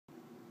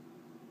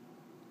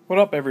What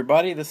up,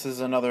 everybody? This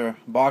is another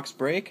box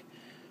break.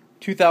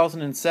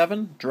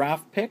 2007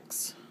 draft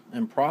picks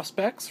and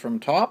prospects from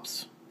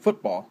Topps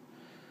Football.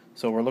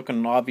 So we're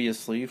looking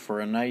obviously for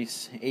a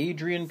nice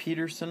Adrian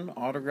Peterson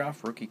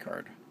autograph rookie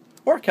card.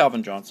 Or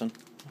Calvin Johnson.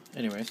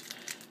 Anyways,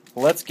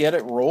 let's get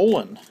it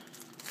rolling.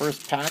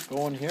 First pack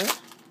going here.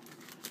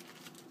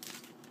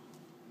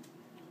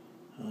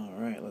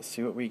 Alright, let's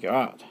see what we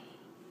got.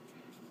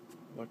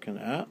 Looking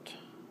at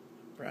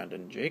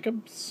Brandon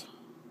Jacobs,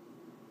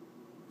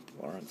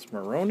 Lawrence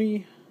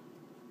Maroney,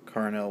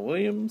 Carnell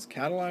Williams,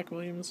 Cadillac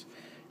Williams,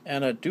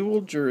 and a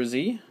dual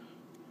jersey,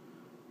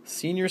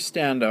 senior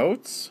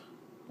standouts,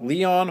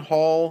 Leon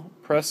Hall,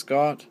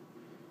 Prescott,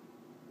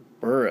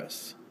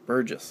 Burgess.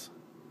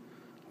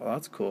 Well,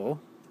 that's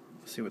cool.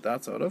 Let's see what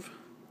that's out of.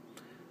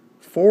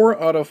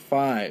 4 out of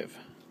 5.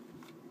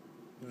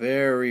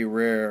 Very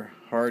rare.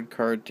 Hard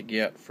card to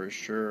get for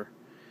sure.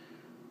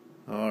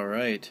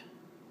 Alright.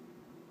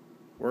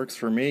 Works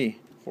for me.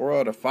 4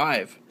 out of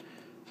 5.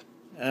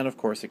 And of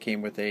course it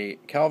came with a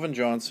Calvin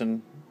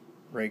Johnson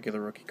regular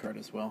rookie card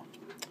as well.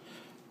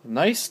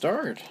 Nice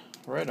start.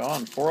 Right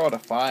on. 4 out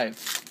of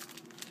 5.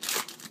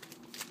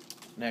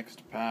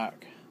 Next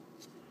pack.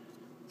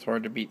 It's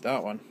hard to beat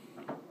that one.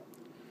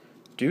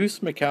 Deuce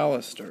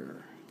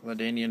McAllister.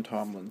 LaDainian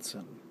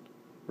Tomlinson.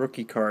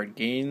 Rookie card.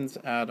 Gaines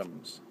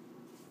Adams.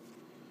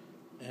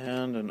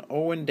 And an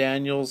Owen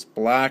Daniels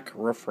black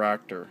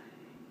refractor.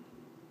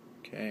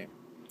 Okay.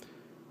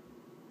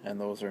 And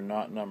those are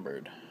not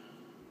numbered.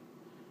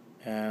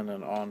 And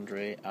an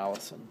Andre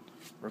Allison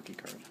rookie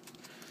card.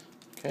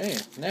 Okay,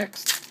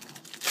 next.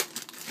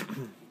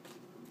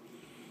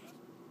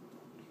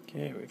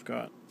 Okay, we've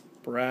got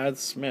Brad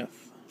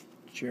Smith,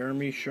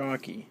 Jeremy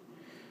Shockey,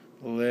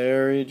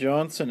 Larry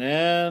Johnson,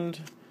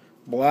 and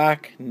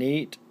black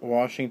Nate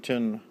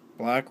Washington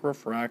black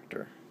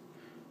refractor.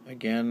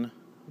 Again,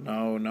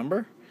 no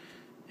number.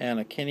 And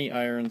a Kenny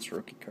Irons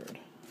rookie card.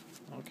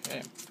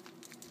 Okay.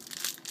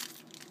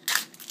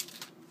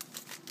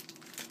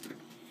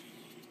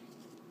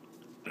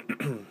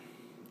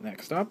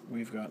 Next up,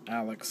 we've got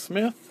Alex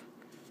Smith,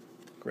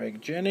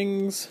 Greg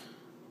Jennings,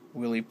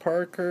 Willie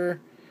Parker,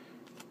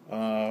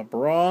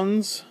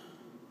 bronze,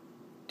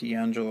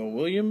 D'Angelo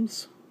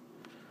Williams,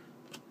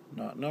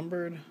 not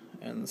numbered,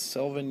 and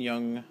Sylvan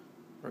Young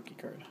rookie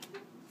card.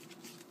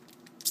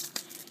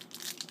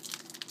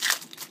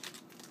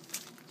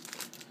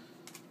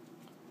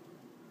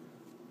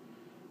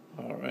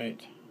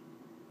 Alright,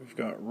 we've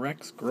got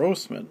Rex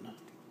Grossman,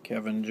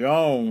 Kevin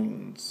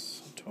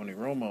Jones, Tony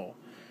Romo,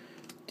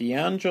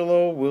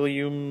 D'Angelo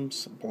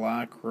Williams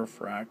black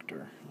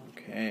refractor.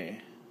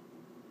 Okay.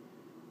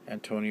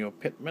 Antonio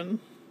Pittman.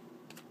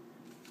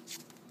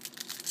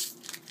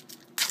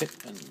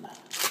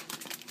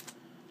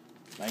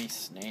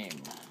 Nice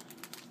name.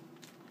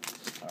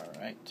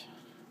 Alright.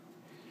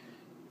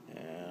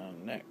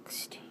 And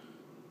next.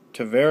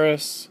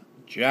 Tavares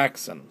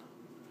Jackson.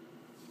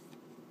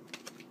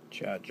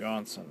 Chad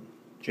Johnson.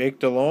 Jake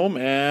Delhomme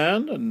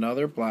and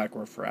another black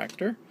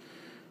refractor.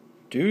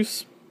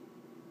 Deuce.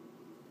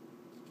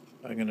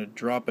 I'm going to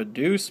drop a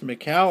Deuce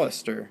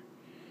McAllister.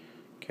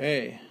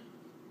 Okay.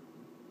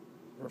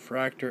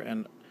 Refractor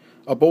and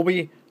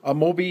Amobi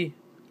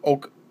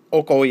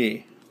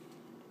Okoye.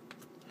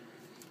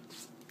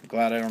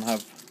 Glad I don't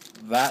have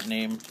that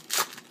name.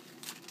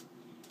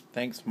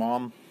 Thanks,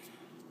 Mom.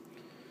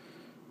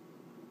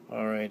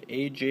 Alright,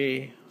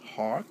 AJ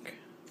Hawk,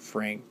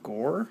 Frank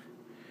Gore,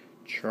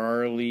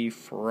 Charlie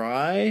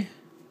Fry,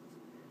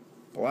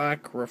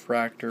 black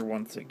refractor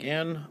once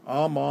again,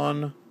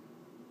 Amon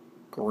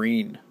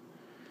Green,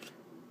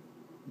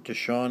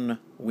 Deshaun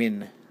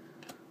Wynn.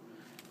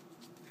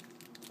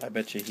 I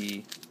bet you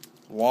he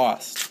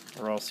lost,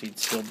 or else he'd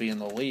still be in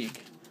the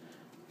league.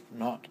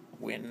 Not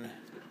win.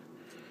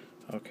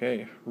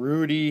 Okay,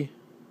 Rudy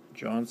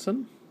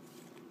Johnson,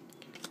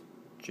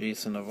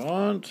 Jason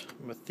Avant,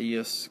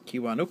 Matthias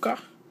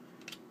Kiwanuka,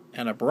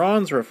 and a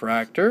bronze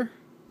refractor,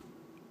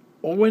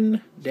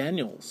 Owen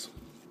Daniels.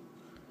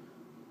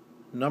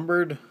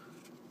 Numbered,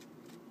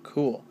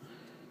 cool.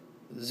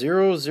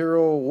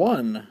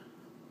 001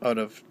 out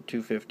of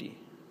 250.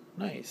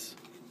 Nice.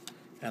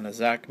 And a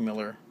Zach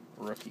Miller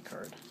rookie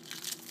card.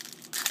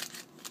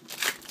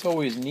 It's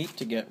always neat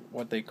to get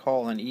what they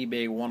call an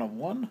eBay 1 of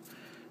 1.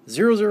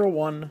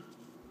 001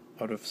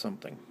 out of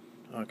something.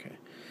 Okay.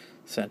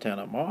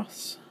 Santana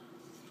Moss.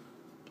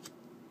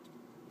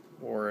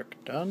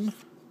 Warwick Dunn.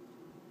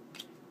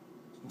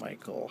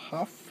 Michael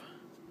Huff.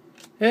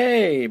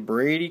 Hey,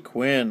 Brady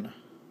Quinn.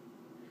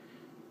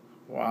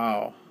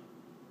 Wow.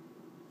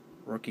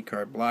 Rookie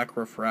card, black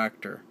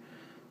refractor.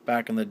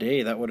 Back in the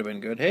day, that would have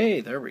been good.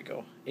 Hey, there we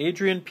go.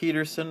 Adrian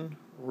Peterson,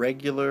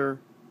 regular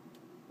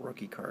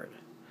rookie card.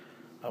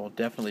 I will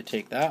definitely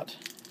take that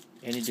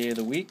any day of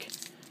the week,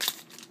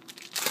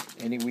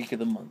 any week of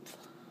the month,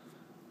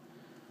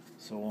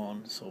 so on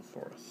and so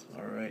forth.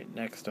 Alright,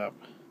 next up,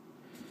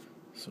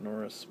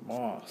 Sonoris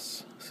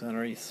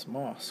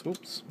Moss.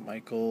 Oops,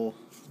 Michael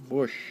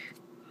Bush.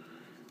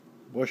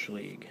 Bush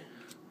League.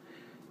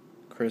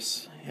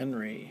 Chris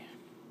Henry.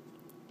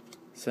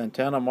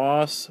 Santana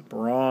Moss,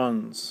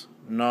 bronze,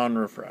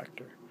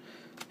 non-refractor.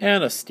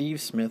 And a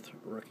Steve Smith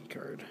rookie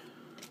card.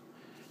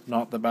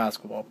 Not the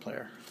basketball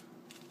player.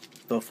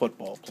 The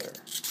football player.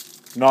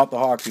 Not the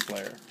hockey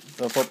player.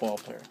 The football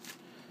player.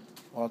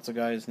 Lots of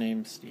guys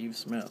named Steve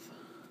Smith.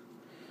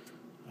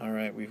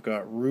 Alright, we've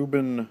got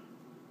Ruben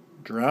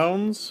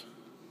Drowns.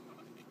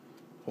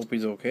 Hope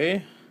he's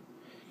okay.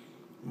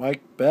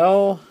 Mike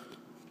Bell.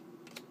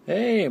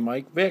 Hey,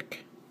 Mike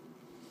Vick.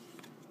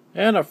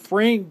 And a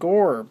Frank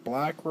Gore,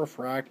 black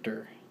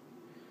refractor.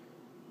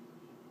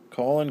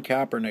 Colin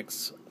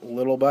Kaepernick's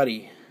little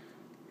buddy.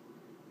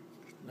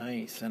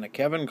 Nice. And a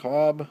Kevin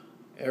Cobb,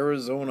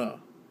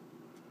 Arizona.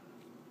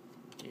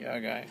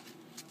 Yeah, guy.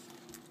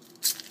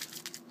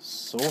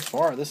 So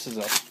far, this is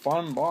a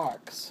fun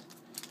box.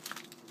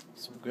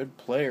 Some good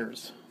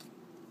players.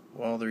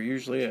 Well, there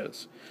usually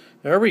is.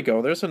 There we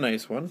go. There's a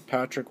nice one.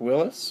 Patrick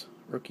Willis,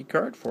 rookie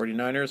card.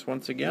 49ers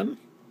once again.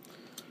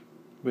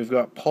 We've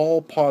got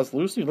Paul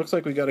Poslucci. Looks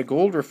like we got a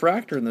gold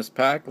refractor in this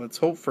pack. Let's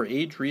hope for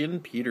Adrian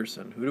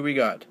Peterson. Who do we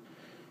got?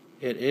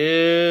 It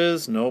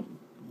is, nope,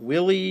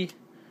 Willie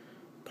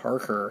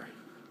Parker.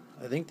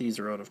 I think these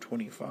are out of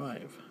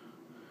 25.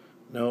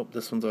 Nope,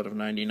 this one's out of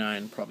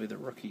 99. Probably the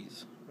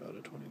rookies are out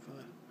of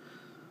 25.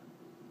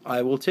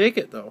 I will take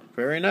it, though.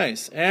 Very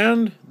nice.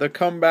 And the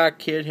comeback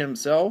kid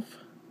himself,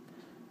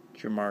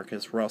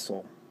 Jamarcus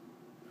Russell.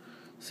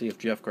 See if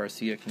Jeff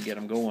Garcia can get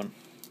him going.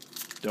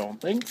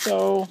 Don't think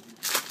so.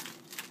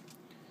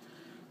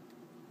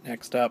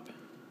 Next up,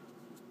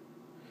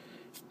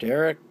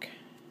 Derek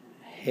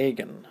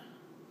Hagan.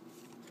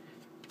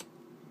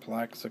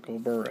 Plaxico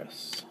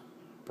Burris.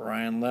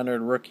 Brian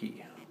Leonard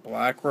rookie.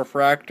 Black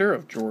refractor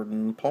of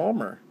Jordan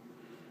Palmer.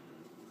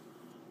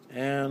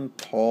 And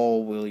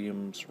Paul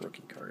Williams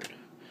rookie card.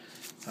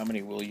 How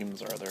many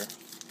Williams are there?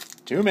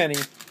 Too many.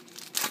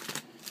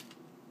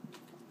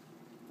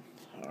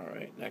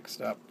 Alright, next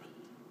up.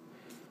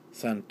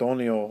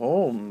 Santonio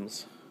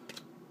Holmes.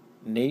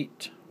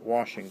 Nate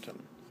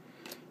Washington.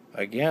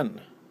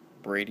 Again,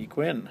 Brady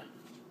Quinn.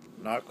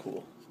 Not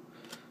cool.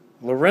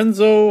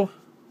 Lorenzo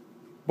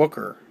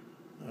Booker.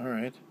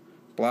 Alright.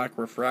 Black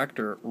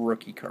refractor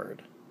rookie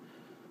card.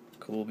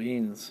 Cool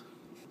beans.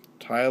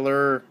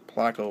 Tyler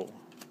Placco.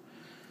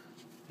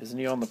 Isn't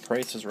he on The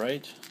Price is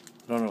Right?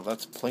 No,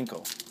 that's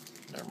Plinko.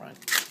 Never mind.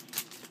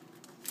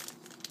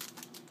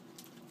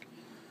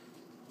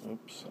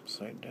 Oops,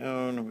 upside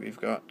down. We've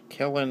got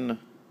Kellen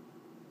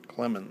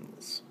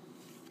Clemens.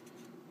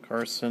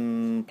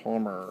 Carson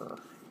Palmer.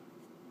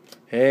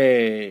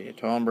 Hey,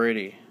 Tom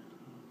Brady.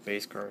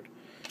 Base card.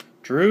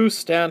 Drew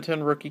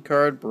Stanton rookie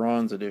card,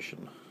 bronze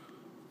edition.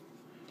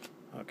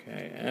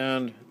 Okay,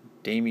 and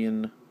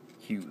Damian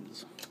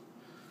Hughes.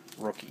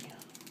 Rookie.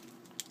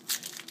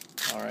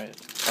 Alright,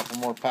 a couple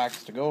more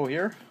packs to go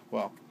here.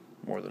 Well,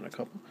 more than a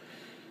couple.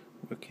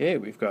 Okay,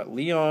 we've got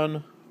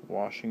Leon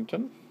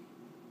Washington.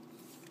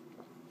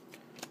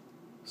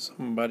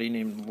 Somebody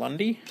named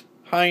Lundy.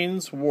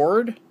 Hines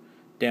Ward.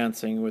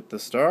 Dancing with the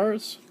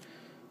Stars.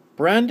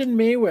 Brandon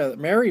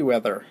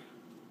Merriweather.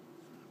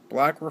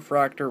 Black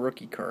refractor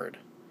rookie card.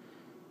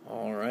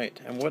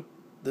 Alright, and what?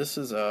 This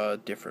is a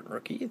different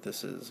rookie.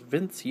 This is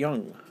Vince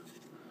Young.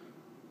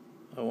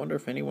 I wonder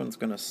if anyone's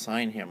going to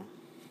sign him.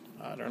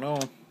 I don't know.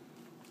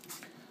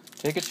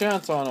 Take a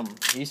chance on him.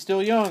 He's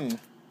still young.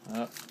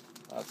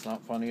 That's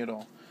not funny at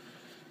all.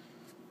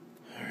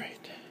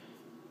 Alright.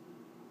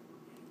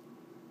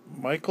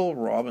 Michael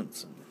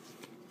Robinson.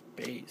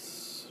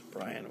 Base.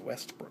 Brian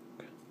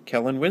Westbrook.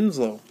 Kellen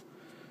Winslow.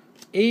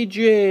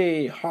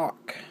 AJ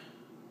Hawk.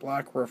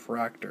 Black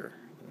refractor.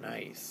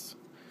 Nice.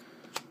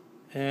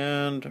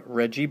 And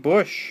Reggie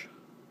Bush.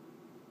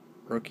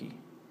 Rookie.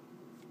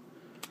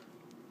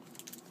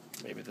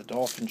 Maybe the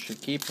Dolphins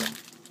should keep him.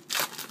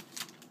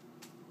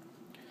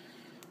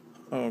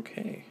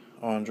 Okay.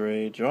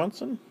 Andre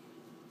Johnson.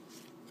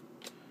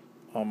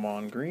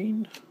 Amon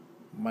Green.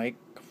 Mike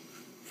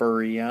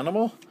Furry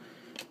Animal.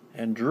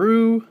 And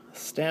Drew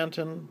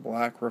Stanton,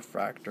 black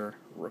refractor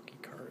rookie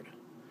card.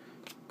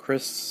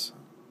 Chris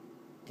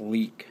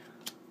Leak.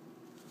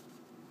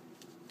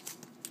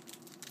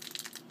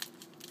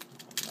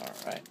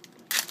 Alright,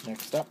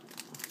 next up.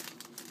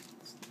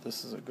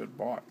 This is a good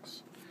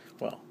box.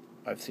 Well,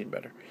 I've seen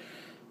better.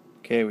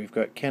 Okay, we've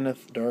got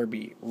Kenneth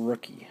Darby,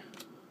 rookie.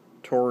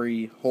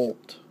 Torrey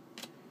Holt.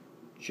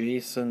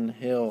 Jason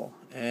Hill.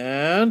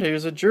 And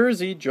here's a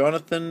jersey.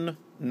 Jonathan,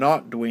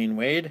 not Dwayne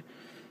Wade.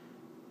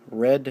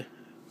 Red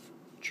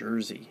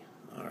jersey.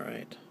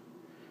 Alright.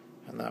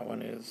 And that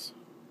one is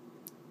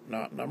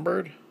not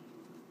numbered,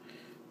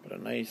 but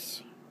a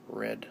nice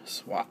red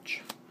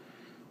swatch.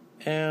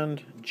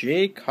 And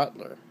Jay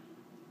Cutler.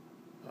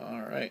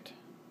 Alright.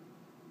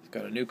 He's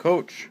got a new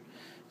coach.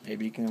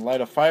 Maybe you can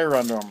light a fire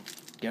under him.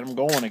 Get him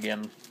going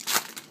again.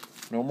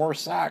 No more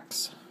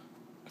sacks.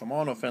 Come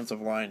on,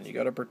 offensive line. You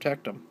got to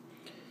protect them.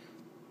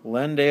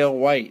 Lendale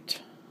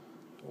White.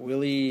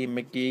 Willie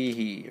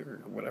McGahee,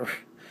 or whatever.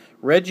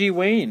 Reggie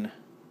Wayne.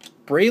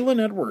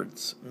 Braylon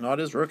Edwards. Not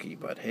his rookie,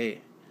 but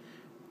hey.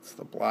 It's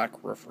the black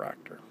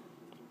refractor.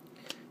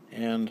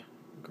 And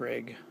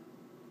Greg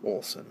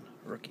Olson,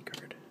 rookie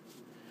card.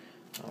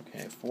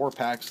 Okay, 4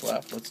 packs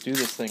left. Let's do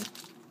this thing.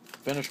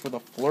 Finish with a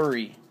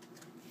flurry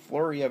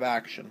of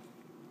action.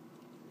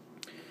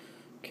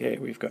 Okay,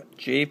 we've got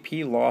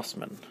J.P.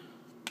 Lossman,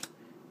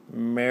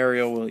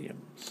 Mario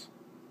Williams,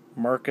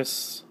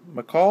 Marcus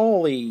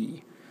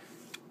McCauley,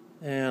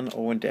 and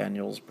Owen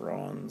Daniels,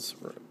 bronze.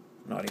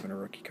 Not even a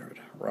rookie card.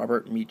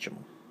 Robert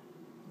Meacham,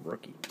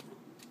 rookie.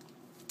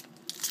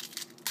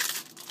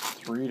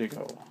 3 to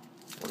go.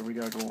 What do we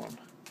got going?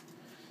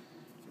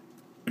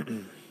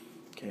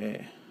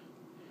 Okay.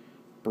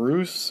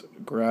 Bruce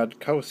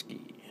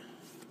Gradkowski,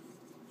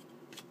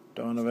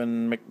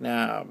 Donovan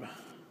McNabb,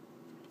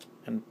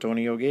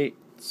 Antonio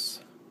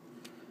Gates.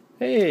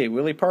 Hey,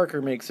 Willie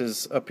Parker makes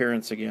his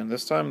appearance again.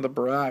 This time the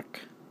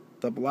black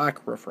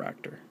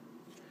refractor.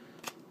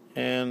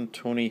 And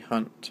Tony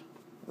Hunt,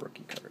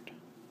 rookie card.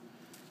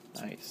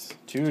 Nice.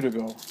 2 to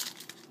go.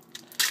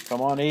 Come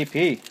on,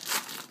 AP.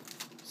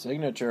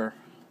 Signature,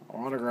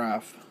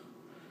 autograph,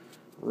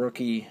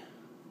 rookie,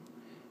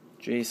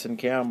 Jason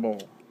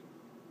Campbell,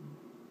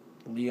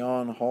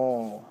 Leon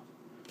Hall,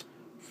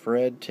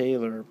 Fred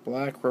Taylor,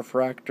 black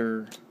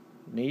refractor,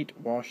 Nate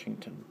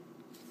Washington,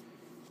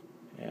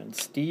 and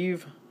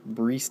Steve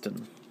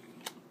Breeston,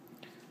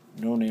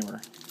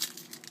 no-namer.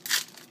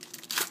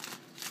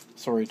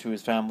 Sorry to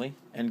his family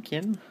and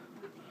kin.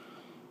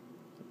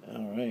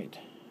 Alright,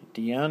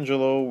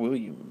 D'Angelo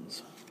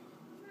Williams,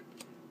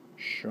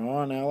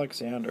 Sean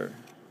Alexander,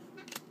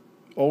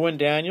 Owen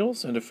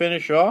Daniels, and to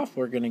finish off,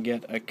 we're going to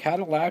get a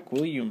Cadillac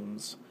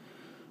Williams,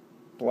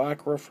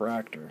 black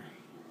refractor.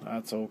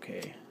 That's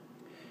okay.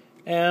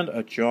 And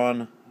a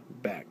John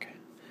Beck.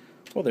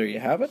 Well, there you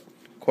have it.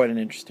 Quite an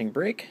interesting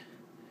break.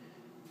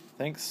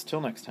 Thanks. Till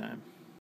next time.